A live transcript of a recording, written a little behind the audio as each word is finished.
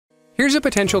Here's a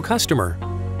potential customer.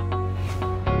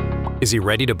 Is he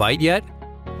ready to bite yet?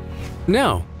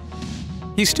 No.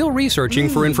 He's still researching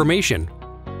for information.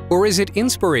 Or is it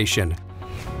inspiration?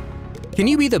 Can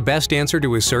you be the best answer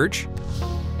to his search?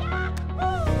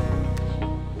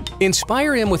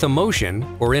 Inspire him with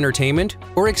emotion, or entertainment,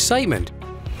 or excitement.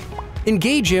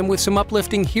 Engage him with some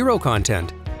uplifting hero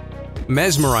content.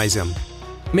 Mesmerize him.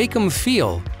 Make him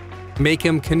feel. Make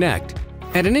him connect.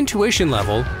 At an intuition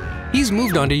level, he's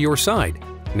moved onto your side.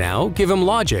 Now give him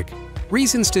logic,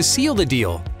 reasons to seal the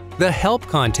deal, the help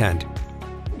content.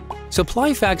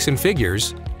 Supply facts and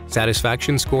figures,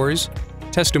 satisfaction scores,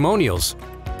 testimonials,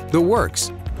 the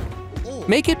works.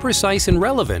 Make it precise and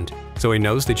relevant so he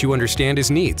knows that you understand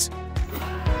his needs.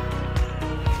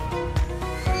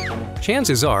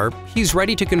 Chances are he's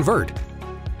ready to convert.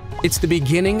 It's the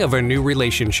beginning of a new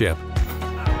relationship.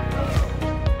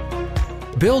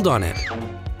 Build on it.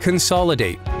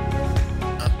 Consolidate.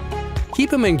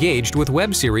 Keep him engaged with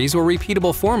web series or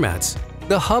repeatable formats,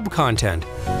 the hub content.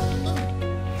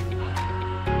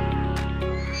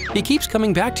 He keeps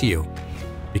coming back to you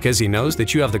because he knows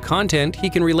that you have the content he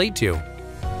can relate to.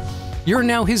 You're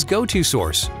now his go-to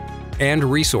source and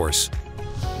resource.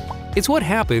 It's what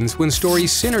happens when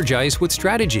stories synergize with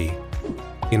strategy.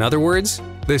 In other words,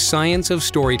 the science of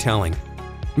storytelling.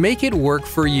 Make it work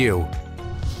for you.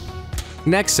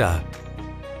 Nexa.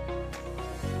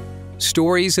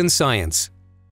 Stories and Science.